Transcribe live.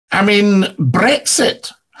I mean,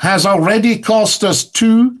 Brexit has already cost us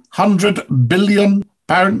 £200 billion.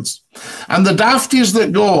 And the dafties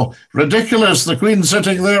that go, ridiculous, the Queen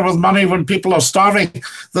sitting there with money when people are starving.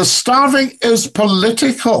 The starving is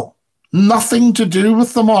political, nothing to do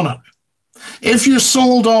with the monarch. If you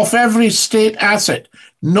sold off every state asset,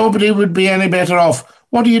 nobody would be any better off.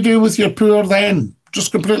 What do you do with your poor then?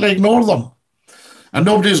 Just completely ignore them. And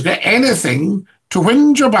nobody's got anything to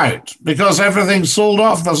whinge about because everything's sold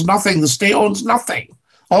off. There's nothing. The state owns nothing.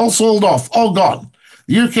 All sold off, all gone.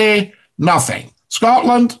 UK, nothing.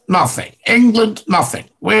 Scotland, nothing. England, nothing.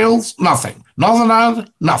 Wales, nothing. Northern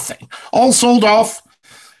Ireland, nothing. All sold off.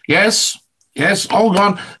 Yes, yes, all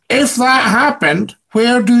gone. If that happened,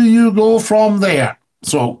 where do you go from there?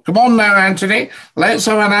 So come on now, Anthony. Let's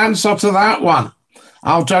have an answer to that one.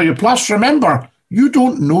 I'll tell you. Plus, remember, you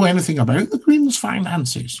don't know anything about the Queen's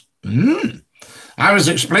finances. I was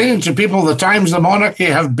explaining to people the times the monarchy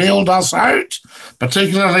have bailed us out,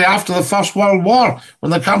 particularly after the First World War,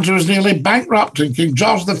 when the country was nearly bankrupt and King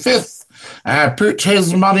George V put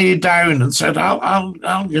his money down and said,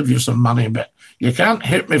 I'll give you some money, but you can't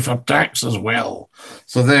hit me for tax as well.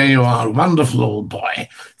 So there you are, wonderful old boy.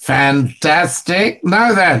 Fantastic.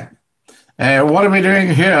 Now then, what are we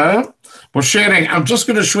doing here? We're sharing. I'm just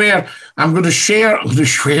going to share. I'm not going to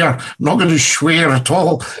swear at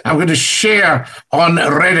all. I'm going to share on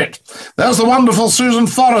Reddit. There's the wonderful Susan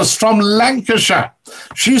Forrest from Lancashire.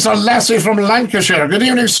 She's a lassie from Lancashire. Good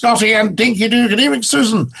evening, Scottie and Dinky-Doo. Good evening,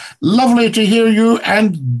 Susan. Lovely to hear you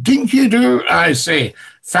and Dinky-Doo, I say.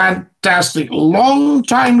 Fantastic.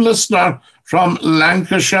 Long-time listener from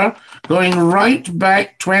Lancashire, going right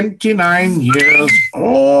back 29 years.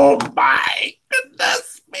 Oh, my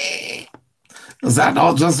goodness me. Is that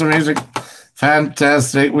not just amazing?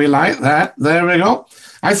 Fantastic. We like that. There we go.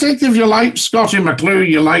 I think if you like Scottie McClue,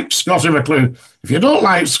 you like Scottie McClue. If you don't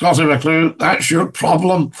like Scottie McClue, that's your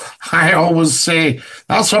problem. I always say.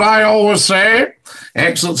 That's what I always say.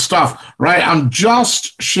 Excellent stuff. Right, I'm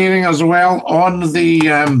just sharing as well on the...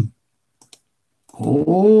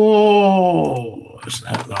 oh,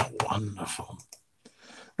 isn't that not wonderful?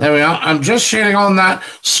 There we are. I'm just sharing on that.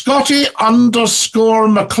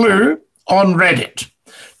 Scottie_McClue on Reddit.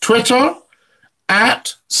 Twitter,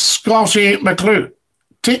 at Scottie McClue.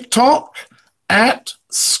 TikTok, at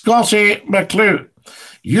Scottie McClue.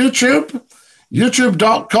 YouTube,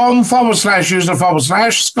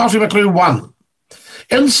 youtube.com/user/Scottie McClue 1.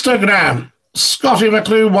 Instagram, Scottie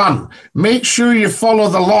McClue 1. Make sure you follow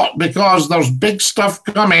the lot because there's big stuff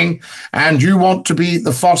coming and you want to be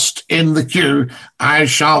the first in the queue, I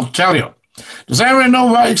shall tell you. Does anyone know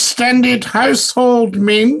what extended household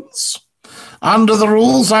means? Under the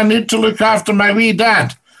rules, I need to look after my wee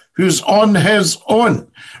dad, who's on his own.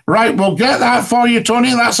 Right, we'll get that for you,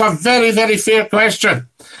 Tony. That's a very, very fair question.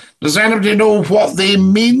 Does anybody know what they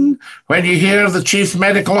mean when you hear the chief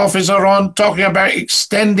medical officer on talking about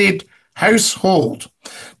extended household?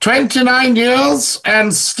 29 years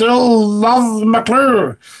and still love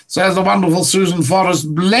McClure, says the wonderful Susan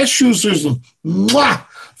Forrest. Bless you, Susan. Mwah!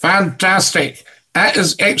 Fantastic. That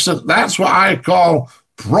is excellent. That's what I call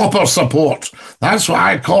proper support. That's what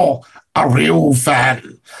I call a real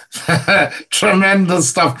fan. Tremendous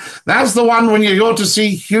stuff. That's the one when you go to see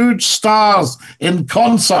huge stars in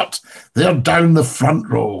concert. They're down the front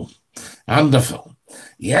row. Wonderful.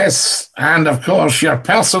 Yes, and of course your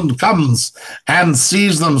person comes and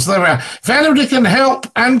sees them. So there we are. If anybody can help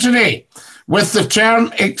Anthony with the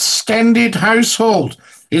term extended household,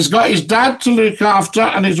 he's got his dad to look after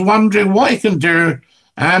and he's wondering what he can do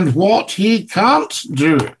and what he can't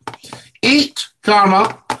do. 8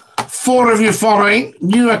 Karma, 4 of you following,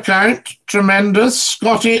 new account, tremendous,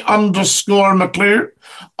 Scottie_McClue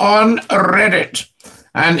on Reddit.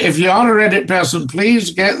 And if you are a Reddit person,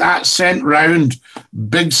 please get that sent round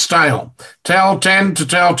big style. Tell 10 to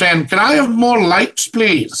tell 10. Can I have more likes,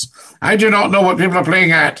 please? I do not know what people are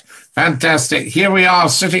playing at. Fantastic. Here we are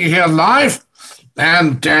sitting here live,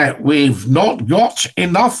 and we've not got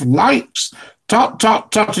enough likes. Tut,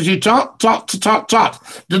 tut, tutty, tut, tut, tut, tut.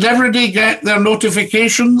 Did everybody get their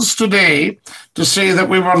notifications today to say that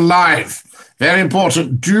we were live? Very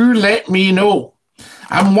important. Do let me know.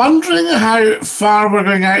 I'm wondering how far we're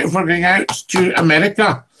going out, if we're going out to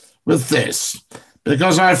America with this,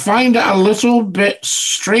 because I find it a little bit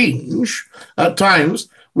strange at times.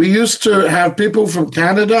 We used to have people from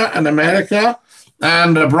Canada and America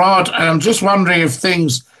and abroad, and I'm just wondering if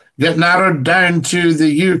things get narrowed down to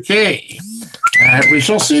the UK. We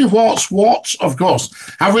shall see what's what, of course.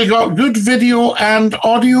 Have we got good video and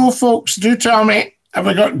audio, folks? Do tell me. Have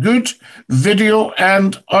we got good video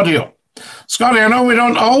and audio? Scottie, I know we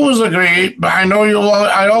don't always agree, but I know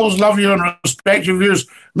I always love you and respect your views.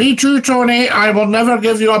 Me too, Tony. I will never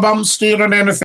give you a bum steer on anything.